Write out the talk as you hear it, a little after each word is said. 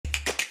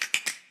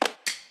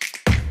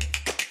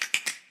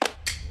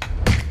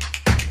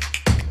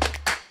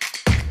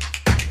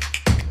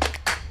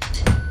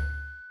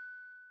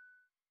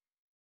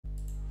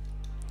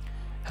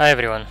Hi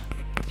everyone,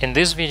 in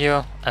this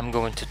video I'm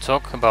going to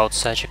talk about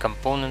such a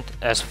component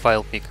as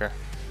file picker.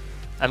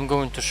 I'm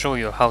going to show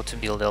you how to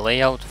build a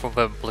layout for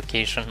web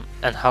application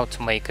and how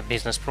to make a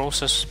business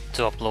process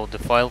to upload the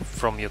file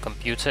from your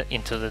computer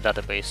into the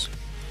database.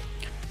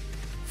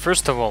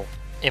 First of all,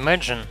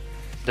 imagine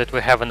that we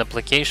have an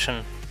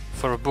application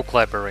for a book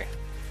library.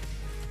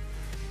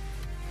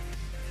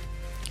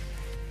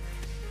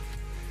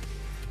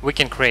 We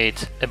can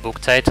create a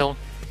book title,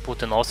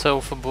 put an author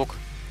of a book,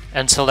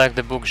 and select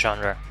the book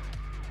genre.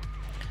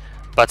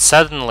 But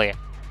suddenly,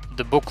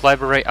 the book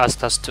library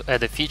asked us to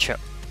add a feature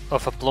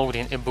of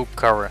uploading a book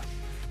cover.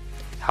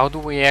 How do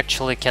we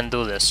actually can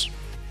do this?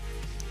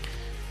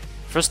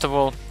 First of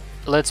all,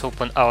 let's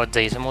open our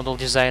data model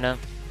designer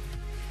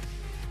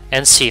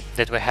and see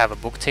that we have a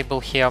book table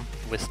here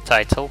with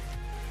title,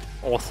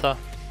 author,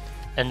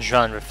 and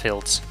genre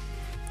fields.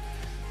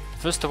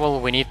 First of all,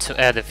 we need to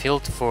add a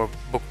field for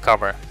book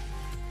cover.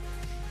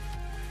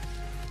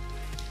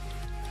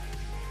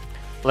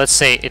 Let's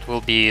say it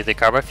will be the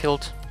cover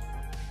field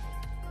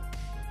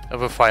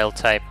of a file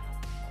type.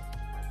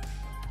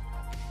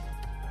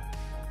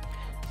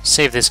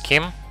 Save the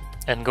scheme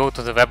and go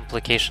to the web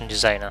application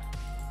designer.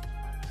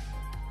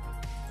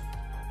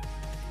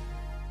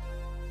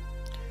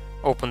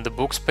 Open the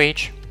books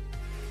page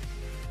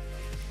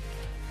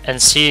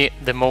and see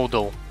the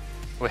modal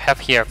we have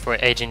here for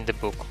adding the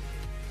book.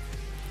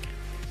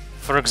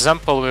 For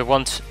example, we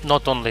want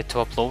not only to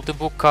upload the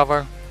book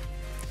cover,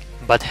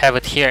 but have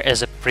it here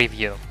as a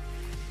preview.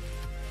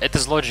 It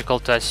is logical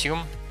to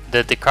assume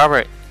that the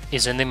cover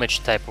is an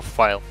image type of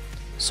file,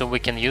 so we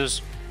can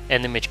use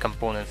an image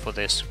component for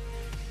this.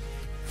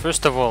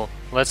 First of all,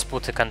 let's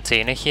put a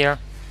container here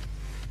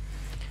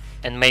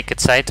and make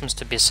its items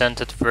to be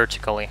centered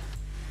vertically.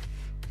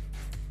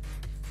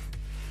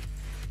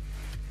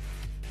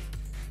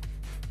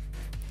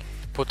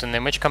 Put an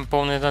image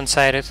component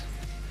inside it,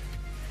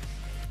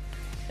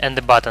 and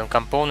the button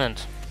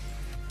component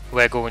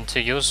we're going to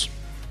use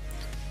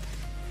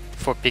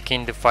for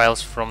picking the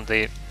files from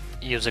the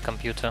user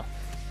computer.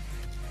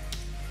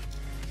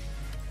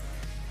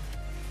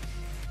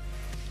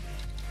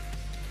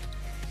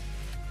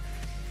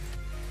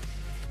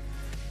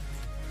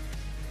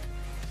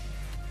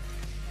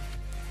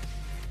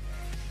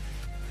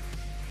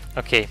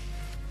 Okay.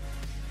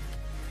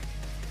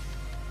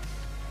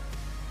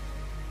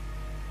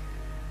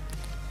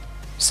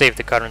 Save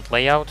the current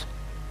layout.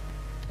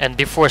 And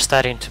before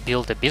starting to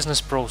build a business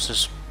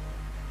process,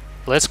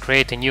 let's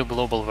create a new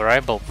global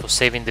variable for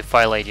saving the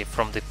file ID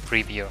from the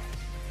preview.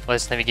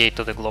 Let's navigate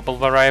to the Global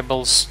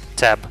Variables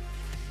tab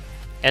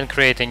and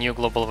create a new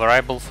global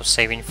variable for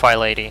saving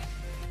file ID.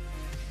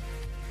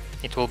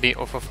 It will be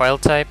of a file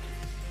type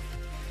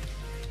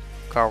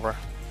cover.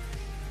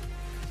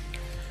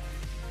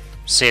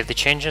 Save the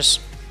changes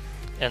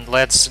and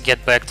let's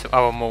get back to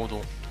our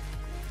model.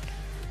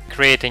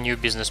 Create a new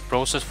business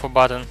process for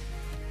button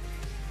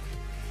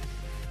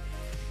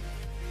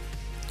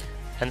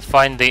and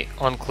find the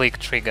on-click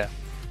trigger.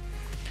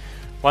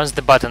 Once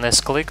the button is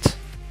clicked,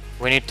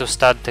 we need to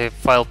start the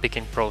file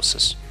picking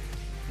process.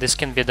 This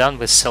can be done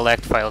with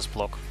Select Files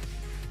block.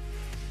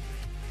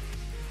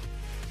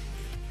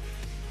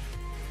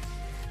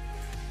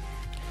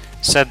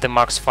 Set the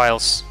max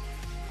files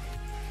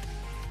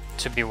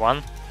to be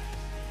 1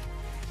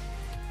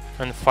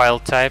 and file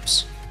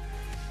types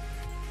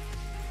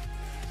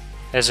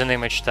as an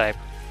image type.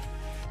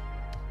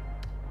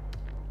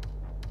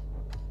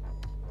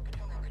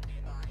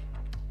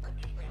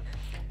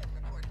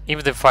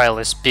 If the file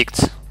is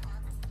picked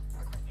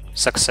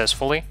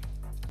successfully,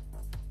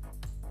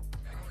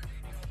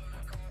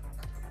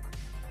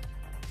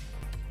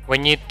 we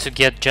need to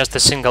get just a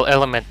single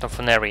element of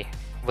an array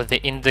with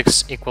the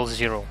index equals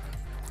 0,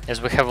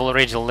 as we have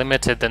already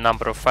limited the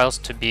number of files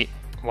to be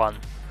 1.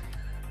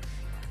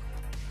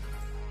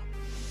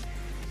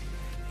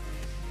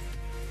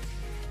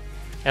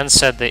 And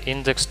set the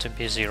index to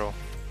be 0.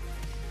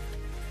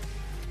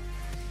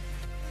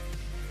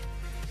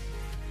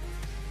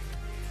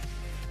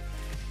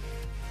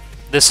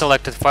 The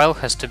selected file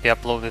has to be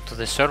uploaded to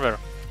the server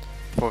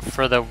for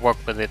further work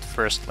with it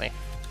firstly.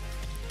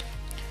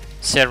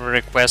 Server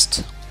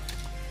request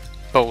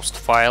post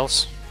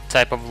files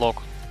type of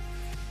block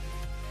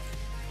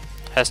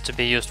has to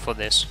be used for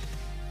this.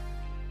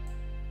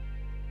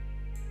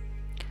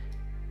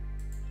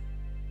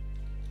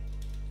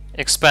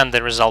 Expand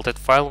the resulted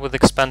file with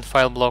expand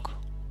file block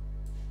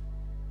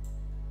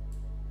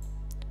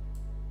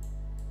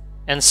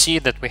and see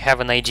that we have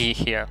an ID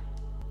here.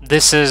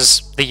 This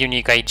is the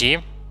unique ID,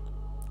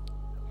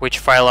 which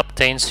file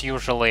obtains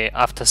usually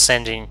after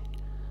sending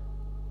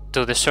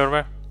to the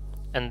server,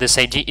 and this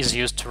ID is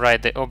used to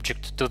write the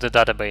object to the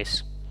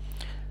database.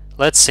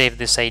 Let's save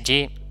this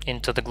ID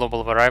into the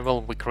global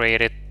variable we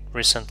created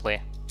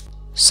recently.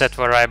 Set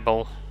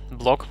variable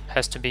block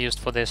has to be used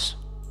for this.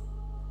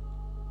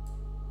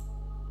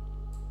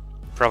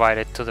 Provide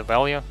it to the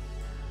value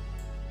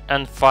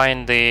and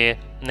find the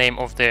name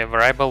of the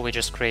variable we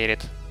just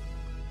created.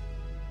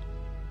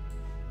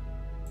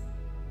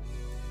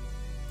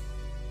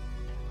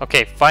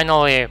 Okay,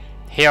 finally,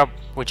 here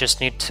we just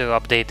need to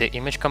update the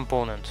image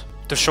component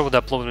to show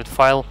the uploaded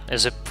file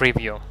as a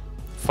preview.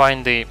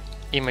 Find the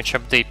image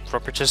update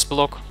properties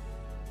block.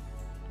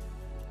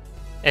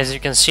 As you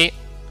can see,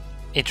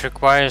 it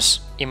requires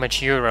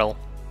image URL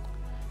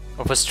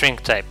of a string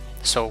type.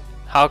 So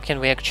how can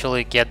we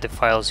actually get the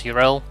file's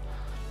URL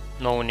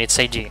knowing its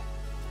ID?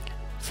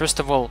 First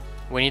of all,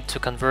 we need to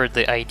convert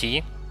the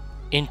ID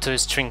into a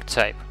string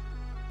type.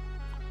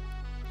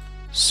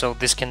 So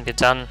this can be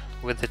done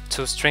with the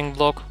toString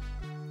block.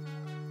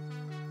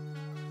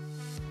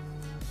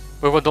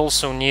 We would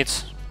also need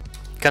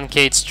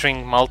concate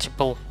string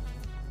multiple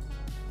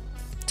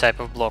type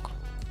of block.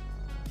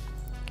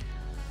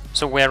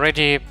 So we are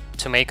ready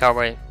to make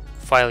our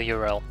file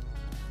URL.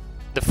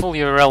 The full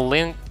URL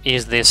link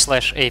is the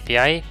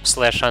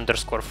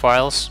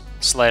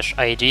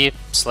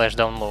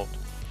 /API/_files/ID/download.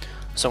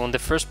 So in the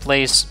first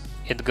place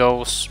it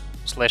goes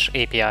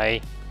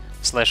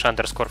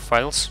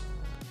 /API/_files.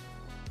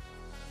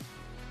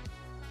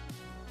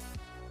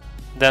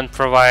 Then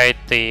provide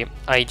the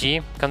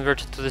ID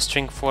converted to the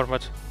string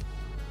format.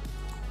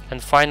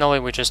 And finally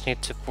we just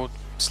need to put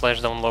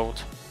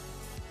 /download.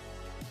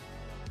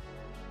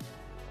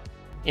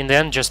 In the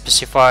end, just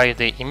specify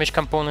the image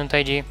component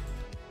ID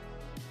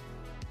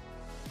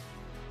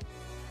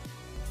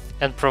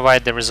and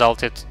provide the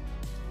resulted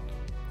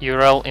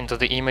URL into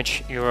the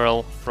image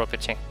URL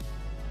property.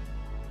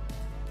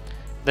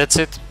 That's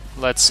it.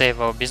 Let's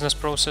save our business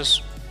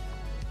process.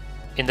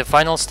 In the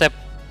final step,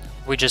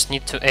 we just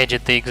need to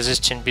edit the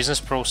existing business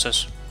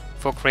process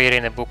for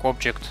creating a book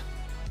object.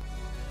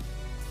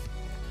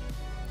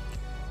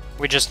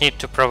 We just need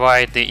to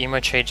provide the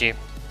image ID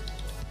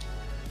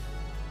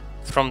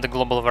from the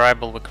global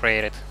variable we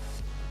created.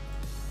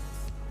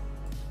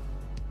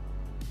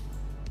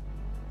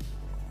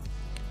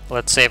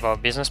 Let's save our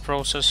business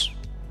process.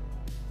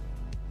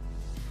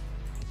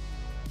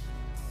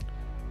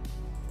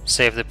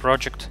 Save the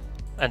project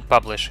and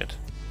publish it.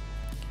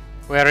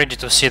 We are ready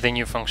to see the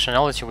new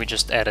functionality we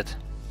just added.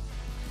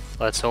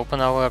 Let's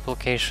open our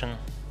application.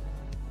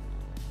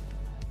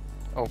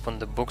 Open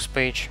the books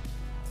page.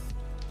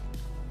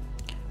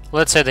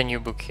 Let's add a new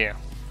book here.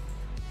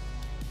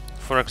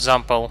 For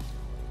example,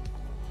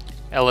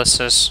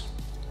 Alice's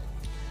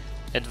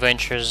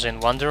Adventures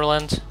in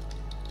Wonderland,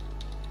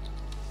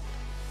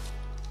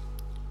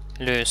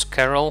 Lewis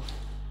Carroll.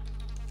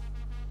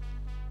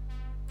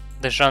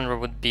 The genre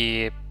would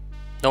be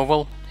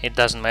novel, it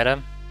doesn't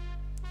matter,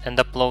 and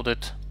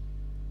uploaded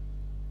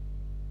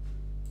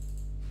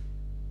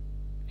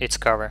its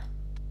cover.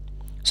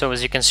 So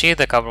as you can see,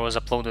 the cover was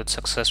uploaded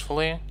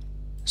successfully.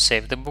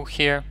 Save the book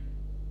here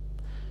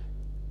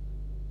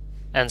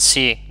and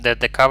see that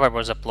the cover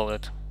was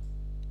uploaded.